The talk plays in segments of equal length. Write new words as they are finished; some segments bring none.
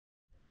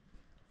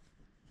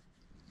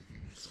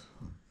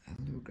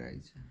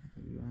Guys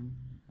everyone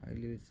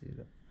अहिले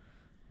चाहिँ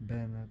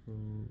बिहानको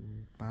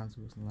 5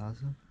 बज्न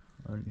लाग्छ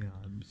अनि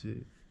हामी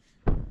चाहिँ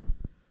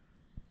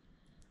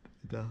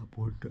यता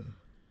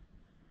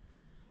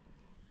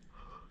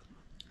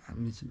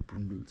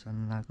भुन्डोल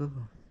जानु लाग्यो।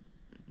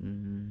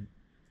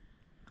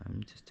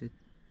 हामी त्यस्तै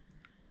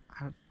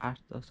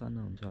 8-10 जना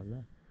हुन्छ होला।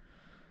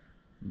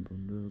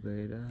 भुन्डोल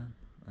गएर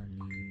अनि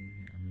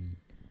हामी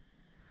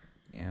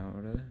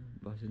यहाँबाट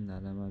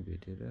बसुन्धरामा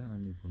भेटेर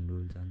अनि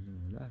भुन्डोल जान्छौँ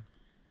होला।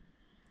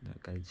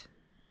 गाइज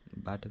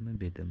बाटोमै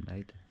भेटौँ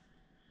है त।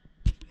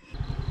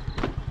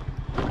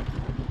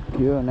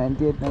 के हो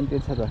 98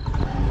 छ त।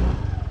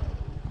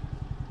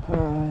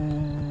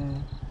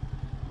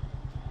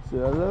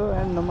 हेलो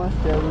एन्ड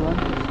नमस्ते एभ्रिवान,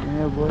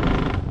 मेरो बोय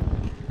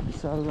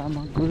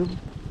bishallamagurung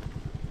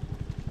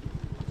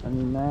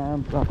अनि नयाँ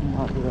ब्लगमा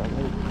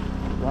हजुरहरूलाई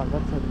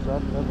स्वागत छ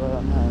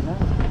चन्द्रगरमा होइन।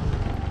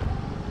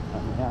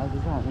 अनि आज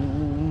चाहिँ हामी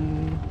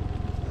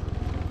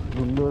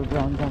भुन्डोल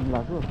ग्राउन्ड जानु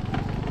लाग्यो।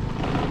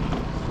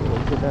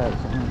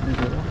 केटाहरूसँग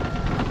मिलेर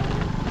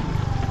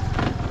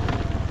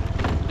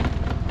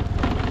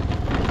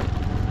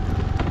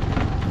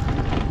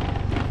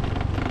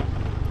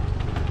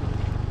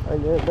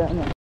अहिले बिहान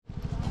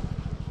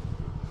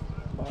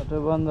बाटो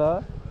बन्द।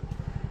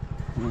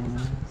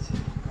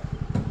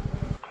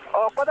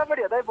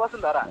 कतापट्टि हो त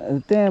बसुन्धरा?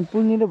 त्यहाँ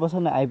पुग्ने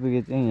बस्न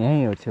आइपुगे चाहिँ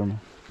यहीँ हो छेउमा।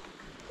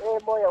 ए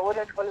म यहाँ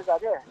ओरेन्ज कलेज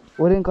आएको थिएँ।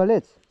 Orange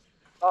college?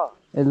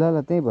 ए ल ल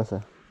त्यहीँ बस।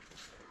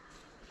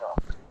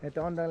 यता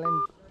अन्डरलाइन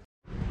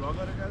आज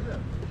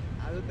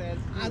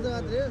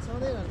मात्रै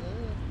सधैँ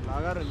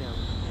लगाएर नि अब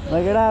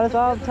केटाहरू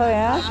सब छ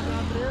यहाँ।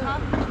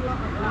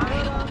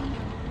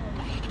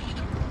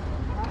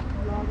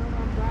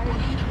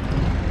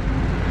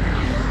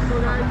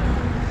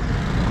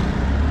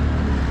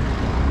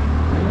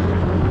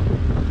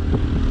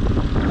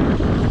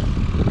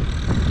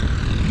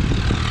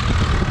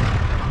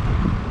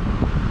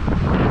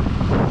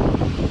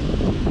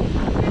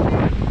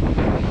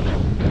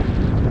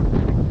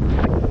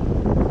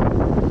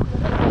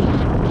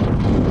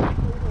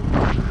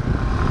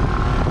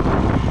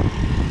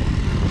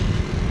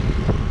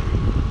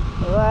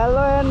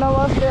 हेलो एन्ड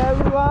नमस्ते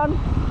एभ्रिवान,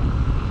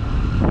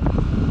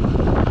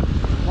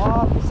 म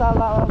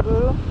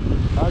bishallamagurung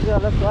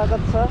हजुरहरूलाई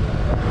स्वागत छ।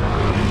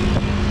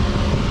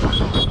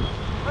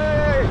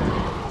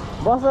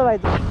 बस भाइ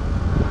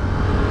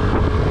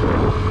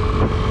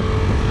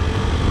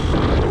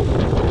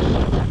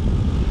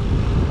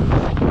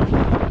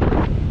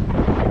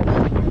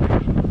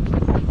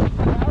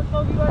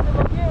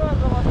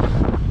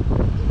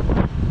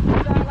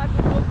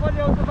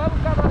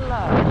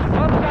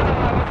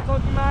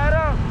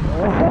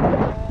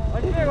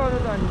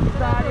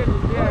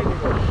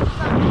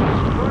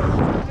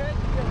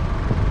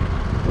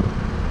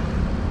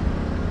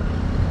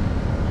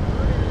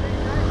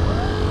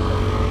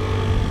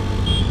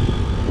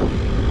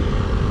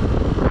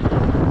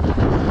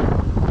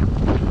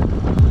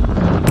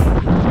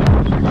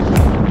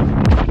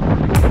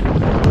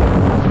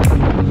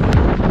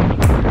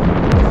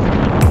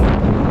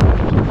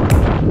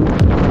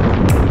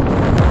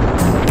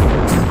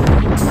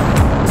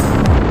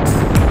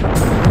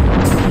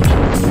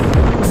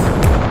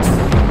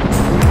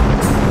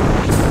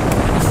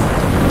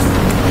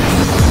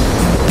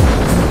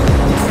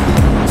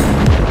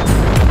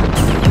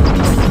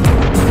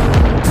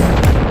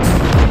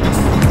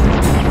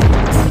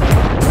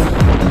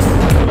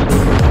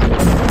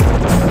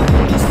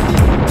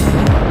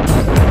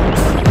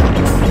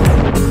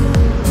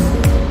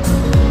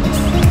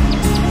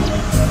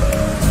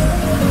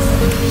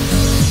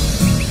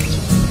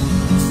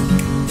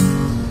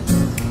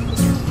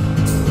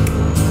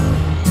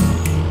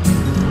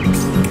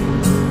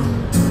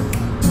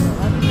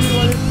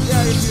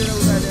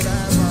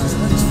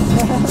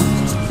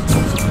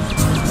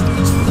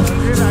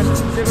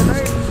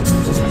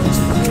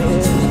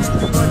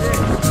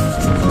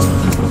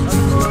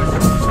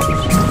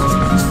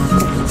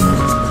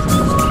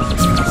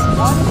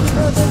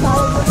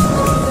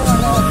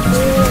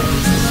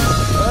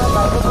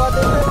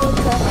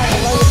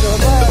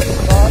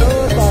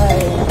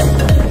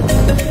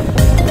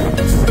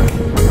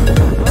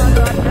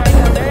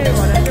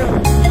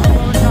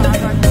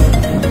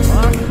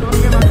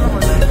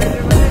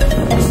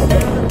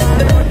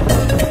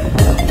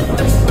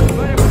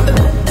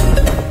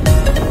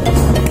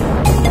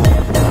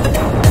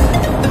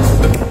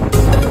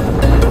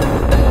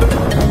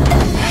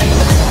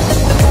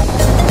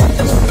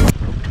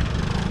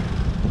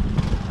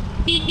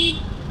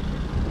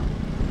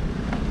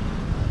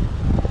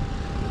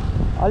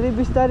अलि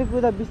बिस्तारै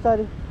कुदा,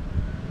 बिस्तारै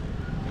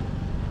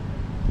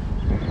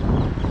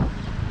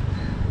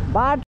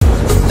बाट।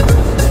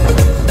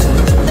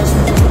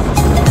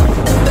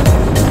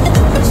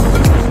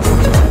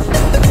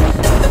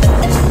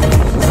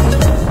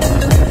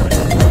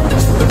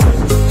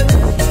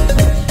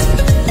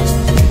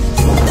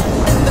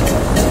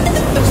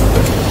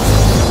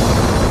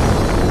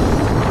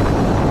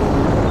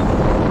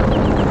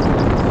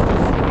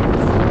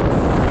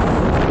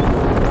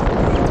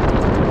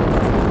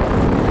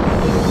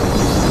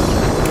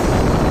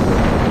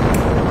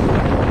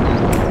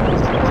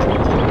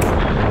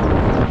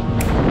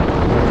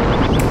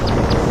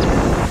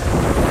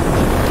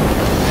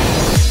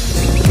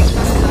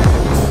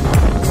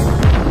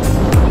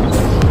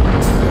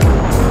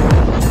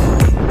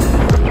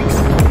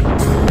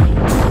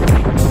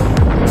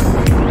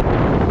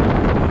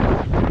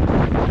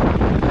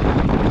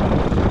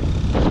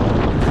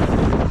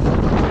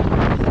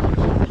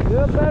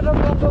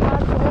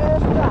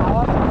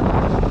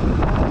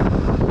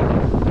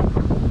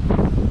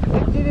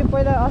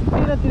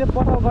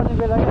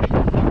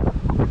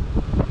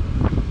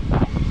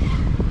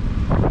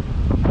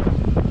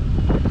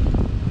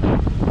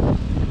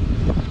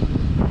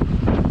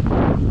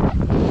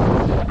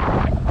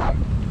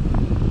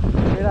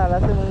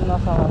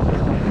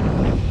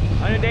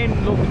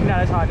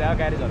 लाग्यो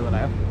ग्यारेजहरुको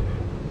लाग्यो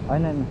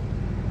हैन हैन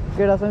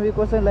केटासँग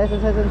कसैको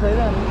लाइसेन्स छैन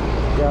अनि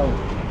जाऊ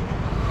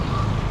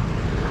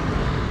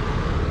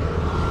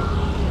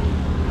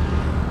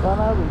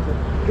तनाव हुन्छ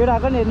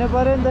केटाको नि हेर्नु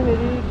पर्यो नि त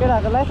फेरि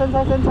केटाको लाइसेन्स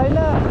छैन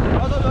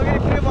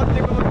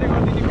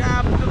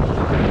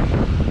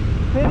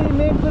फेरि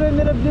मेन कुरो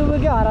मेरो बिउ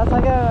के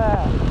हराइसक्यो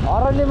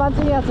हराउने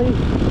मान्छे यहाँ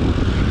चाहिँ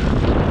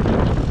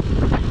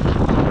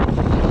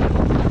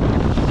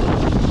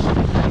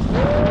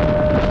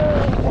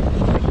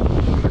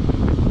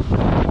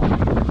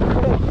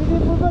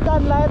दिदीपुरको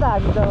जान लाग्यो त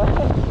हामी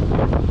त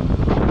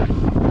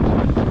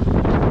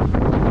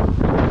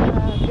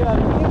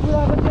केटाहरू के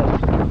बुझाएको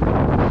थियो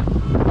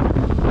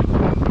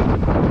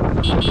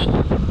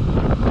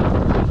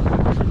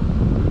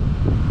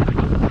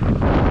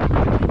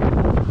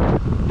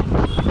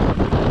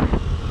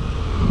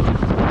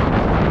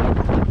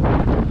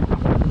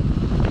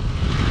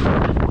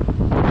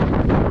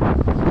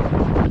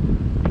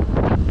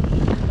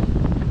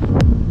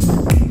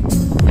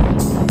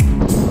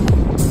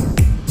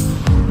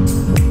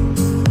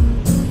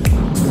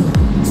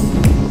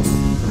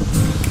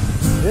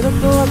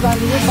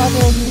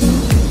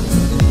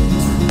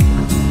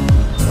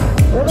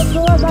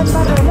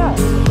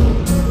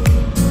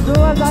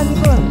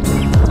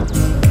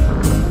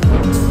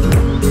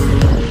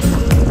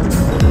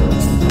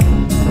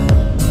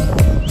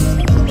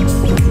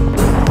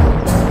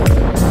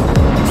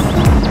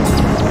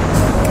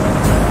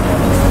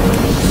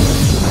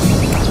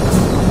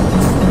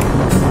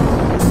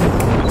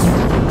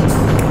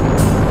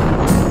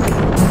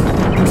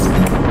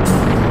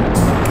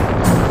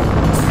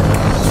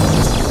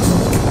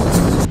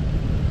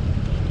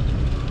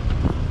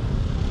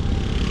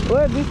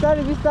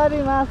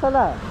बिस्तारी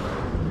मासला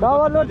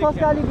डबल लोड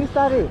छ अलि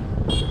बिस्तारी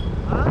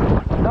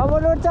डबल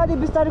लोड चाहिँ अलि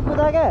बिस्तारी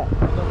कुदा क्या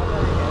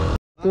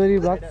स्टोरी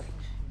बक्स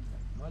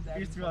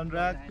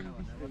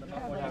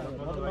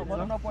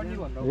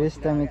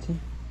वेस्ट टाइम एकछिन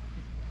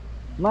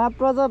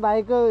मात्र त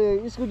भाइको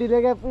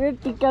स्कुटीले क्या पुरै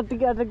टिका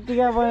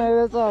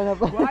बनाएको छ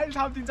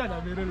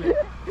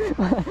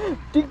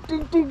टिक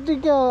टिक टिक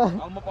टिक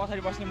म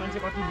पछाडि बस्ने मान्छे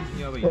कति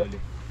बुझ्ने अब हिरोले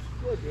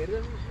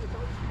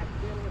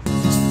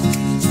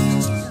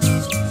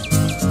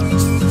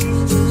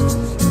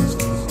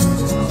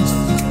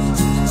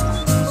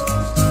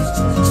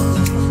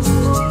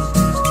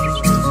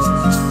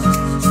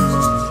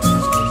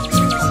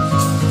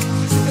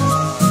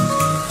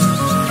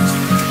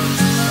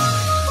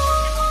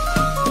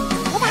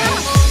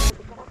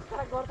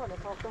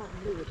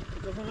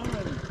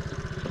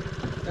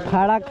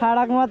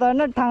खाडाकमा त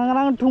होइन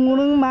ठाङराङ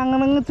ठुङुङ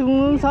माङराङ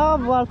चुङुङ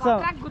सब वर्ष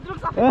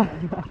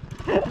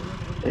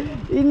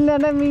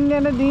इन्दैन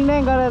मिङ्दैन दिनै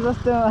गरे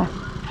जस्तो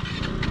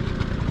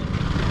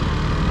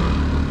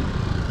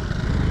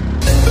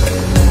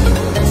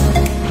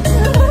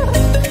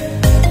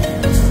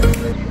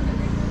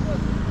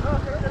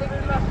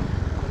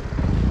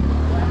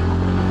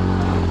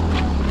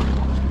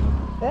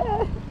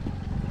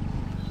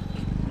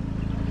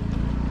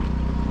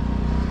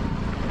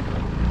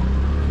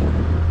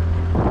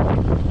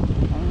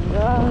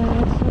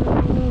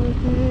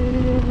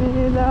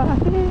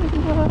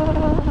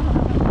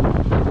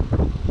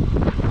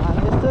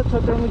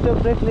छोटो मिठो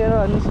ब्रेक लिएर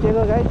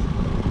निस्केको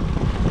गाइस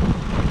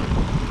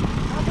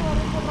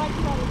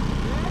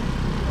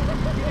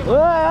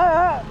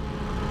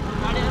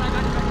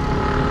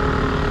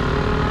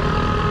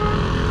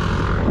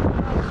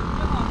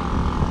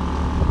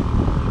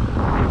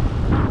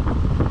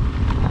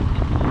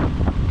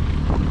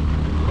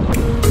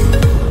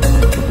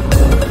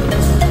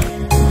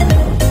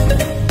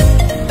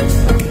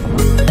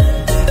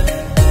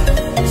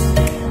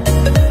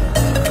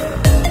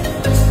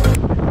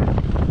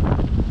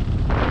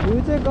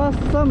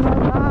कसम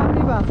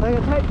दामी भाषा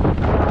खै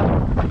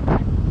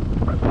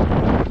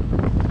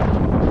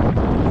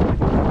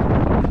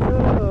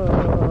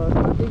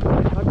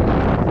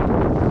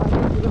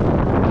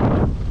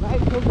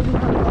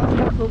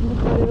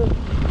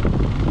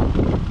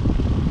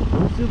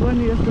हुसु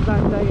पनि यस्तो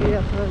दामी लाग्यो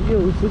यो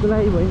हुसुको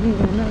लागि भयो नि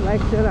होइन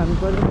लाइक सेयर हान्नु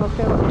पर्यो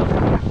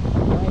सब्सक्राइब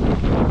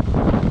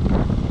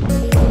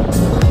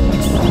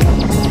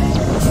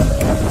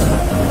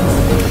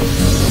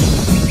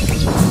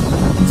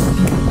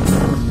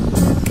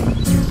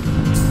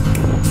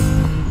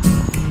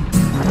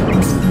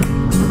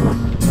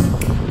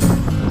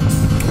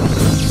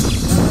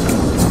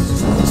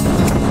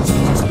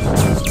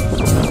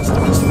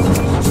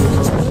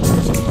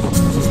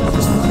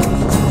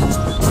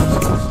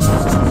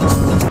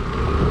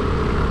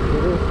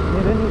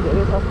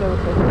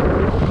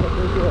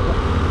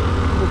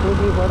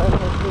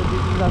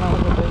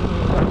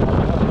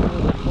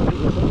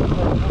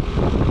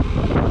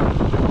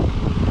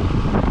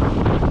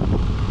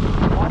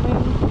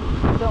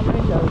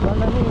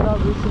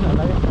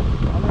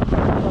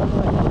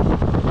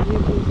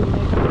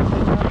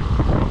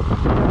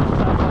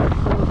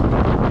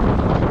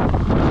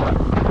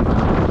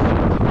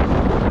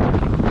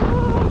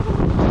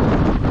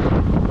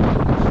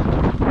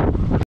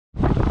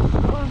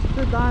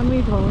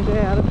दामी ठाउँ चाहिँ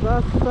यार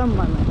कसम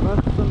भन्न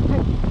कसम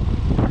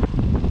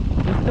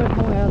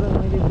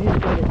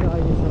गरेको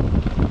अहिलेसम्म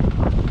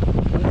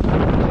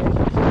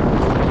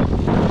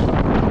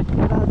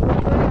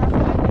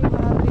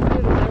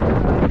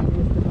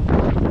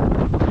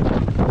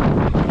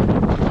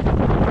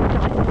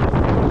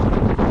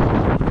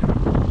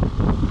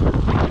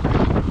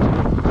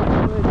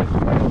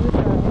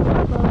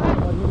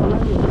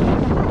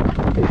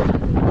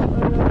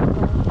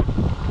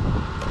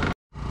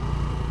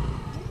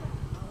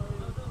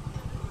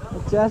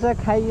चियासा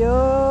खाइयो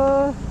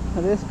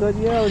रेस्ट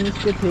गरियो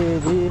निस्क्यो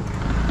फेरि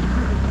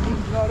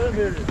राइडरहरू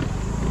गयो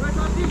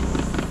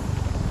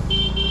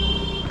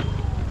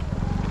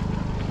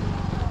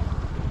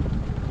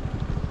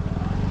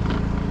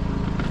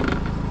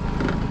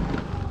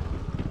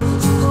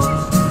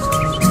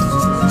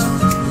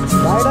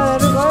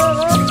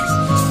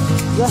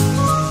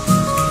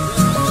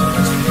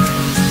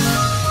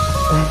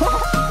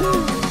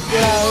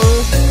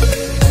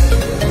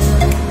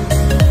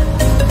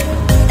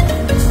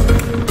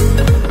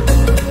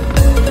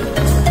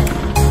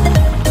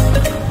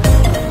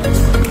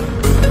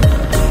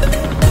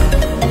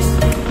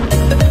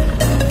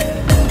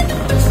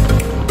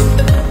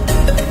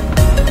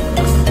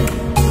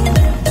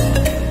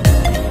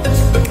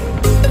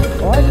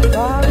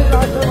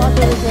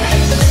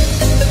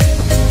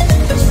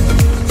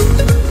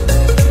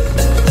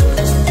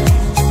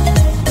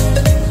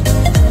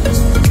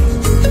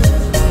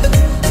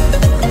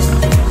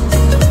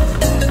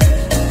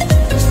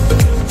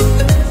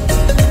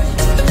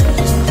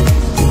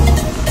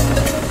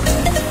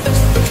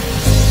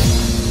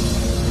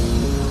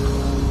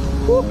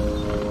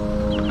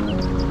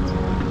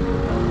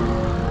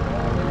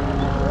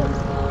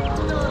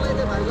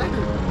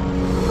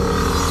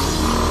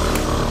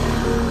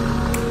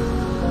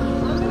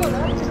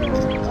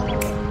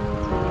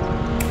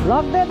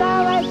लग्दै दा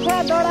भाइ छ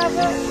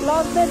डोडाको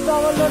लग्दै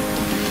डबल लोड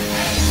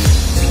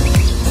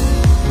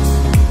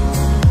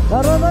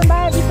रोजन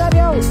भाइ बिस्तारै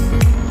आऊ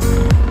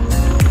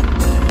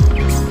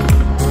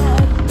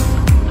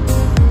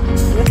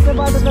यस्तो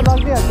बाटो त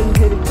लग्दिहाल्छ नि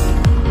फेरि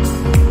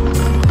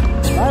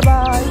बाई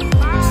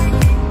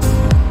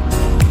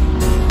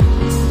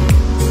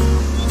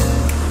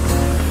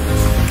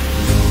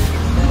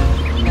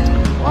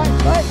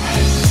बाई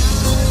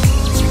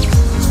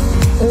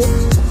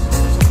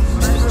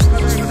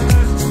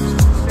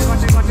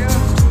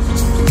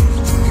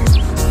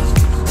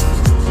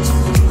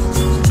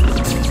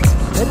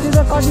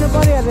कट्नु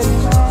परिहाल्यो नि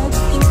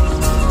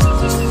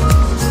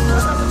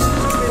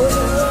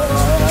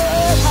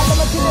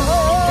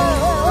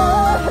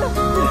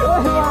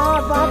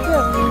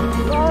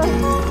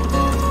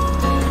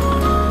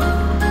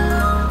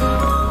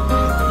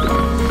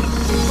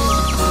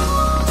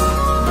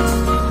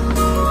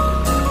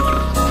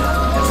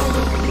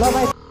ल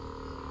भाइ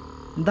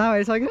दा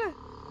भइसक्यो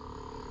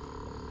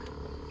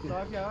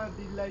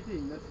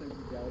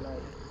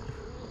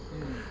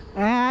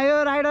आयो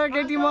राइडर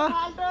केटी म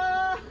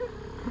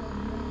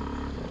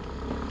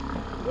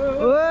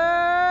ओ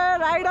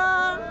राइडर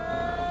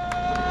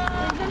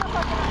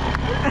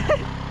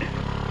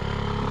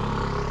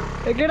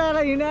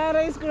केटालाई हिँडाएर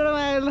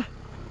स्कुटरमा आयो ल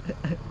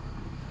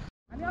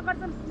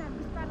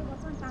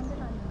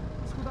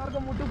स्कुटरको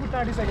मुटु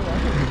कुटाडिसक्यो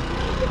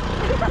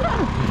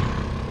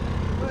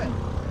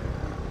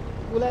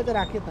उसलाई त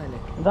राख्यो तैँले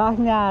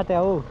राख्ने आँट्या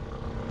हो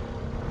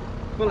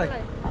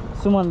कसलाई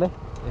सुमनले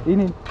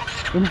यिनी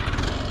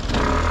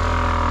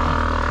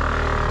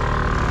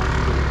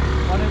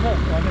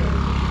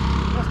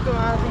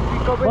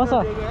बस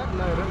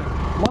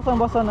मसँग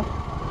बस न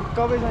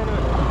कबै छैन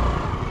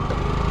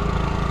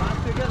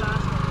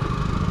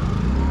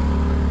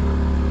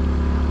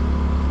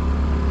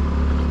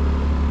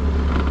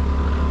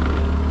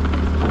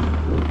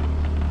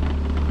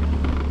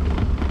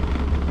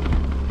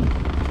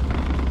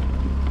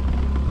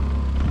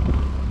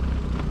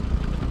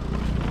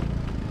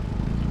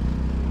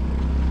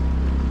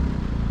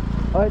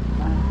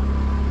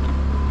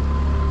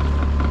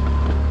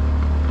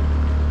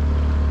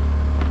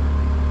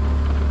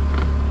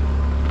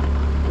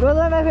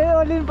रोजामा फेरि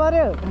ओर्लिनु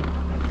पर्यो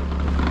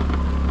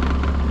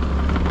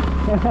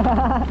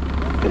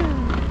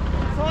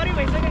सरी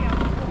भइसक्यो नि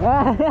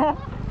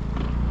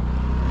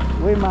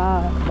ओइ मा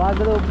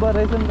बाटो त उब्बर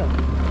रहेछ नि त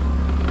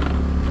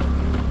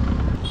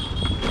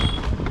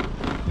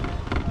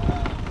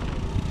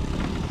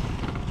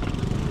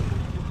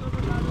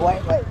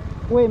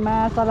ओइ मा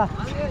चला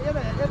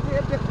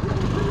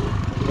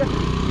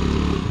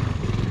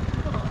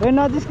ए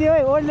नजिस्कियो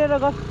है ओर्लेर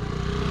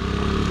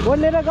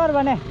गर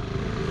भने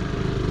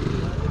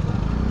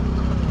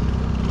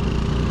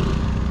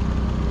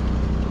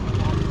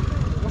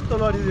कस्तो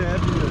लडिदियो यार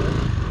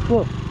को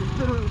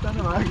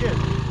उतार्नु भयो के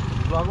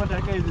भगवान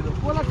ठ्याक्कै दिनु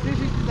कोला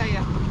 360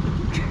 चाहियो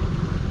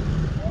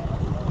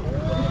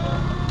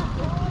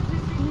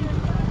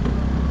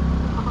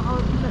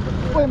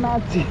ओइ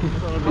माछी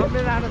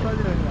हामीले राख्न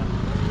सजिरहेको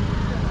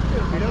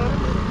भिडियो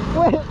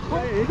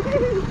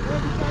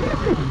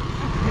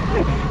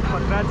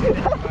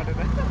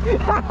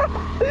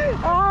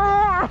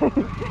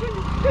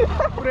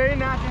पुरै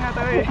नाच्ने त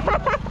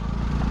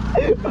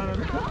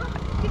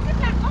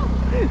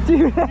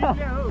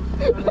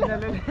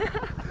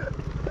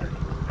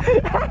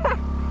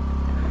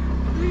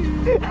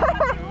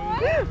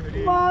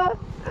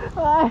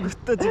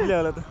कस्तो चिप्ले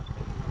होला त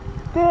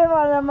त्यही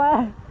भएर मा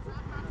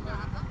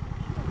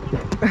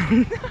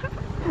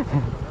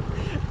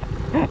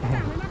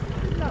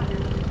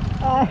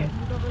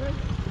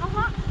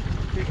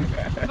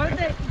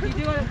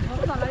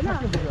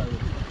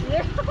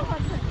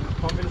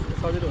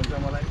सजिलो हुन्छ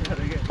मलाई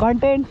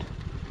कन्टेन्ट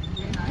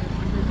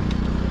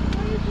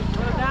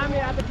दामी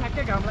आज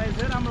ठ्याक्कै घाम लागेको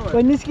छ राम्रो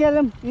भयो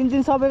निस्किहाल्यौँ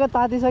इन्जिन सबैको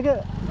तातिसक्यो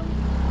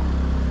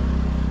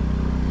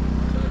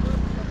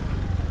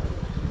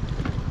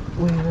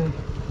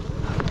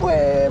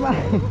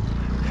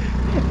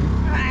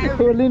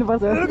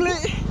लिनुपर्छ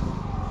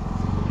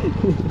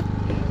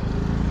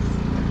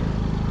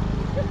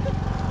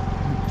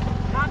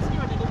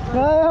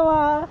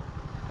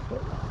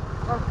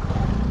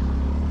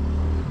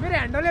मेरो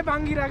ह्यान्डलले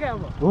बाङ्गिरहेको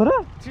अब हो र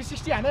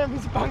 360 हाने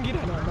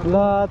बाङ्गिरहेको ल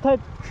थैट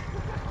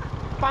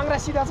पाङ्रा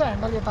सिधा छ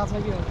ह्यान्डल यता छ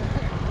कि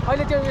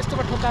अहिले त्यो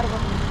यस्तोमा ठोक्काएर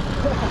गर्नु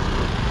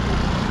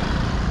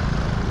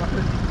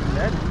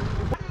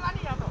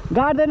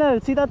गाड्दैन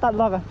सिधा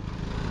लगा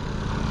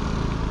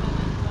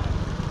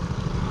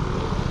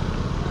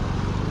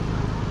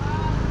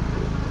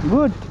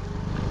गुड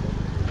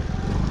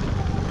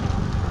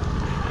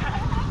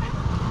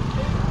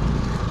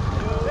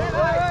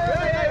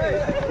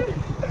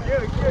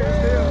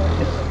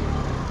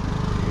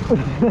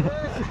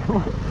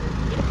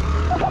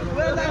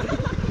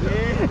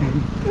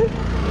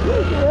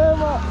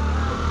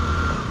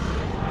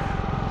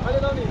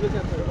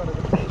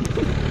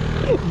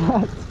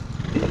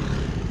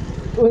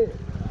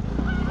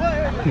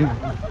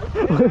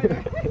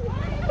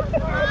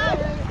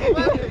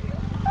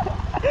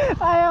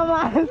आयो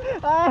मास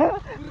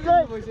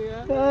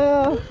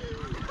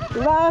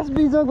लास्ट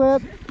बिजोक भयो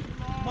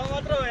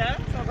मात्र हो यार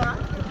सफा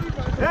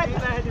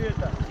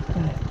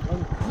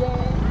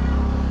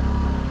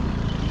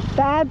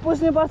टायर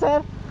पुस्नु पर्छ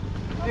यार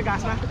ए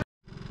घाँसमा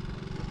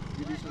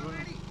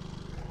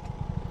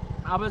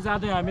अब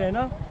जाँदै हामी हैन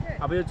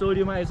अब यो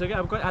चौरीमा आइसक्यो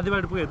अब आधी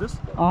बाटो पुग्यो हेर्नुस्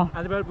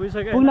आधी बाटो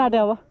पुगिसक्यो पुग्न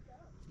आँट्यो अब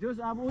जोस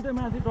अब उतै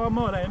माथि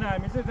टपमा होला हैन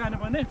हामी चाहिँ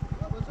जानुपर्ने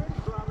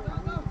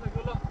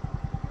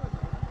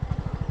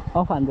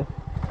अफ हान्दै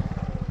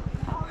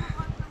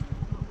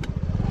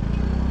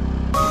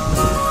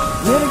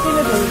मेरो के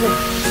ले थियो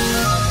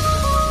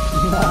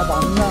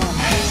भन्न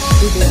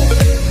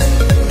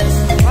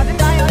अझै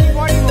गाई अलि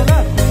बढी होला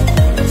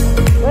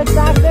ओ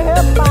चाक देख्यो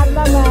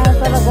पार्दा नआयो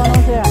तर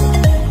बनाउँछ यार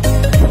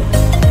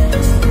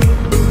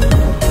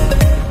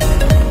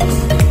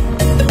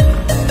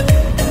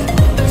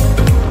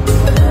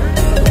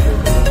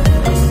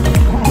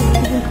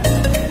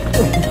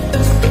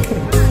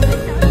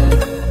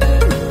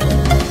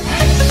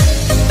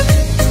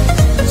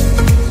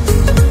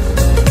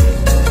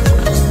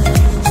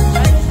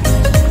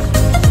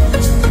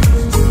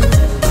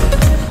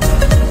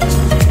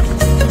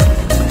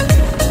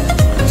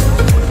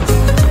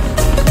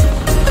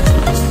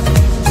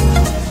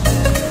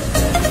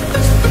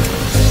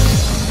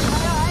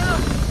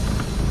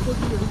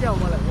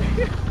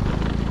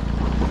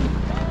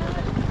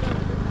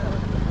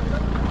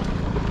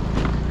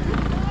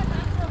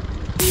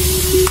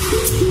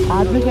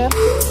आदमी क्या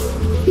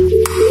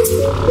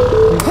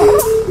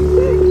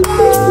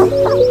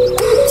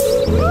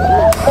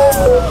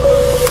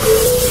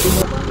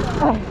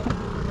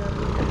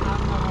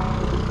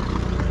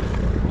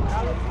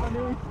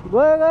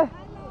गयो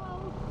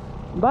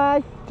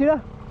बाई छिटो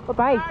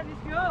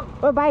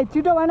ओ भाइ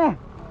छिटो भने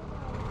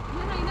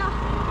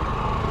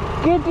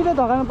के छिटो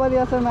धकाउनु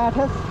परिरहेको छ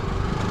माठस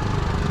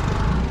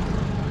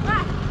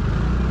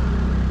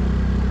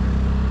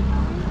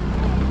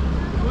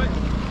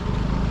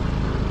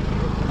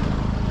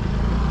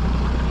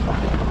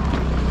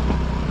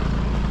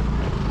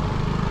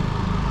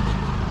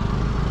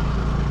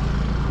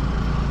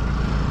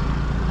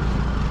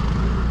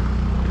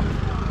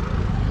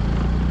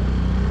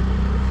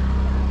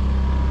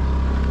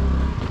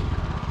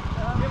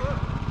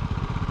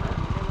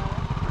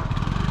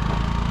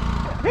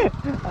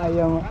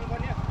आयो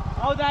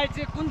आउ दाइ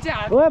चाहिँ कुन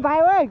चाहिँ ओए भाइ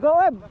ओए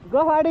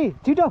गो फाडी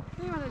छिटो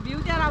भ्यू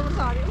त्यहाँ राम्रो छ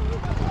अरे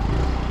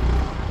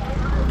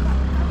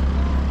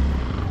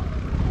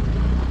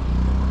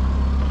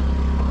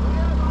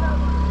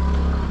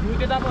भ्यू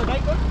के दाम हो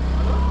दाइको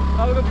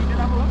तपाईँको भ्यू के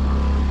दाम हो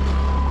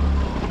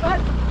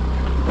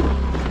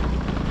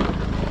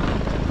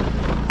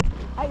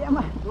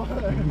आइयामा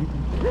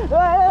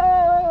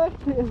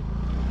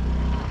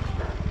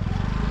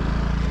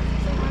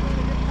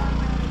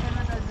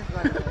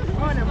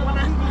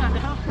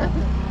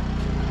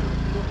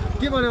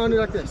के भन्यो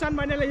अनुराग किसान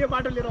बहिनीले यो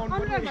बाटो लिएर आउनु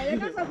अनुराग भाइ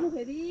कहाँ सक्नु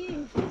फेरि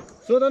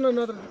सोध न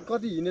नत्र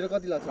कति हिँडेर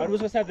कति लाग्छ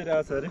उसको साथीहरू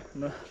आएको छ अरे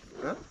न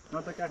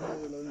त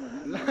काठमाडौँ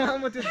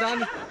लामो त्यो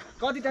जानु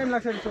कति टाइम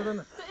लाग्छ अरे सोध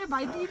न ए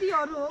भाइ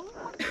दिदीहरू हो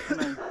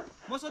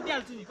म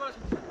सोधिहाल्छु नि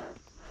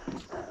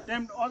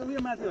टाइम अरू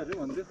उयो माथि अरे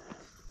भन्थ्यो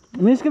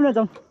निस्किनु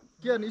जाउँ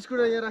के भने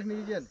स्कुटर यहाँ राख्ने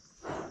कि के भने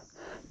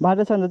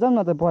बाटो छ भने जाउँ न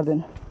त पर्दैन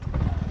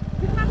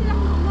माथि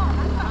राख्नु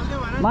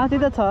होला नि त माथि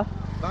त छ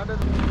बाटो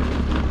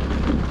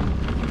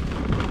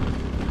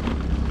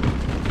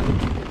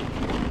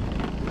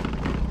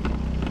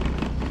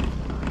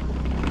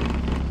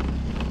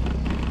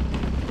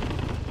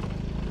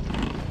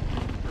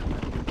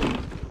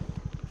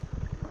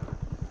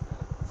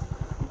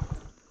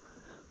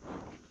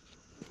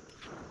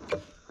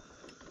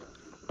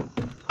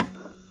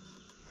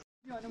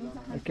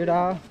केटा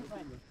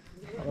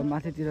अब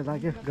माथितिर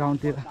लाग्यो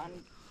ग्राउन्डतिर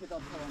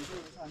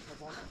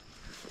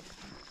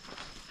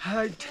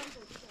हाइट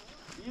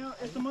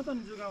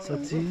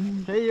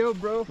सचिन हे यो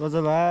ब्रो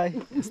रोजा भाइ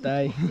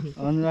यस्तै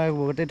अनुराग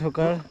भोटे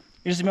ठोकर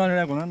यसमा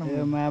अनुराग हुन न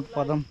यो माया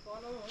पदम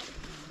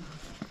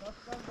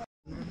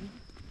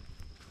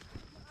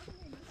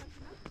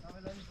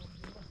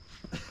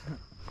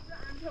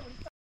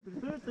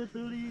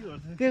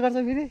के गर्छ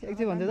फेरि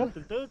एकछिन भन्दै त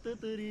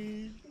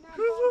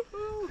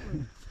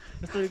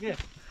यस्तो के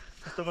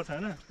यस्तो गर्छ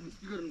होइन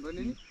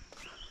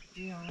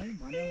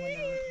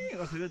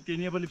त्यो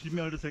नेपाली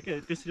फिल्महरू छ क्या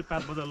त्यसरी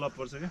 5 बजेर लभ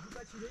पर्छ क्या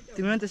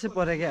तिमी पनि त्यसै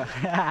पऱ्यो क्या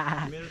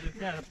मेरो त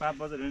क्या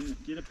 5 बजेर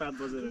किन 5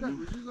 बजेर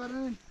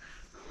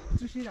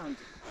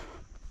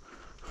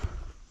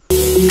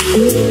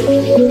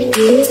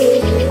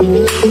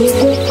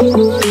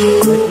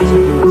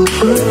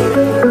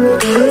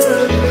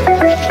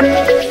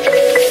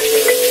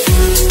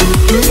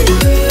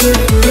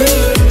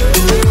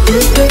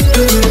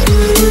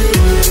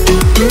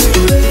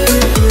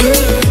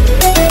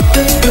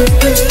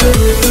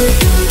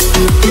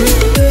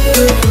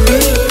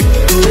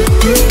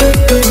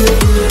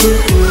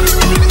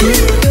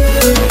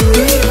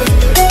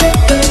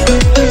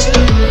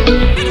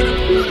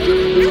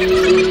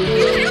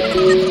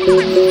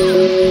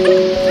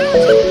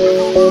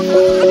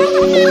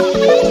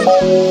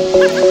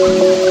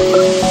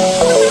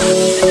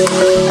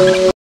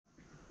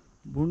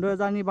भुन्डो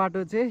जाने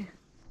बाटो चाहिँ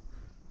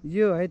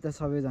यो है त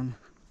सबैजना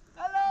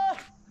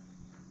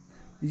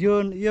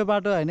यो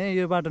बाटो होइन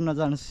यो बाटो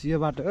नजानुहोस् यो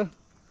बाटो हो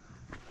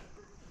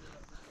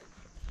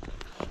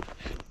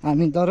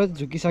हामी तर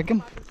झुकिसक्यौँ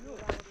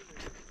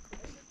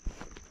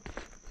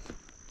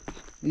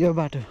यो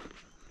बाटो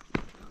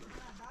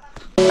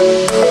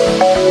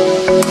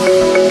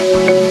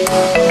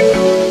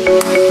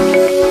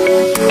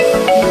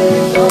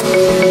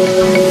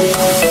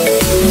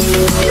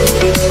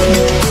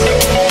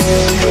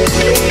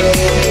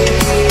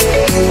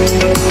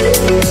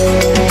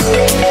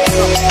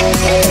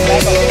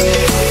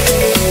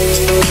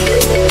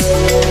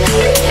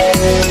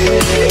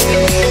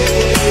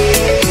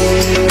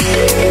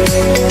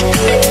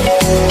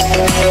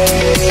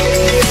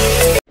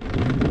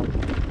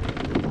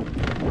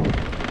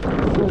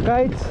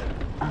गाइड्स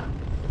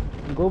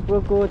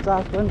गोप्रोको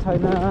चार्ज पनि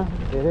छैन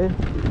धेरै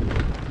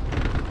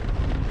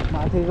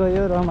माथि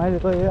गयो रमाइलो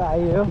गयो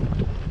आइयो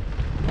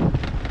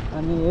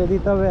अनि यदि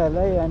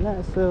तपाईँहरूलाई होइन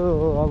यसो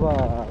अब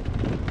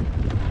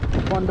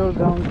बन्डोल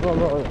ग्राउन्डको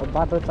अब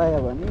बाटो चाहियो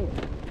भने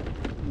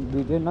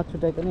भिडियो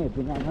नछुटाइकन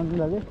हेरिदिनु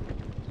आनन्दले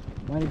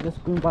मैले जस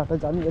कुन बाटो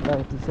जाने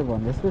यताउति चाहिँ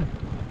भन्दैछु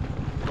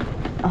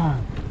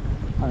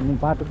अनि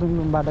बाटो कुन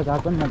बाटो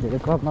गएको पनि म धेरै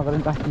क्रप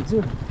नगरेर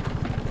राखिदिन्छु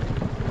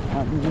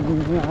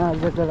अनि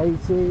आजको लागि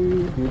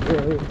चाहिँ भिडियो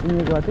यति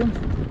गर्थ्यौँ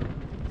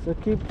so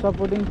keep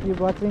supporting keep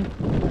watching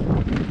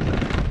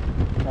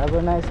have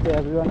a nice day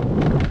everyone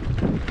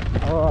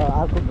अब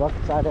अर्को भ्लग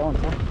चाँडै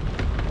आउँछ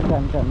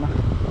टाइममा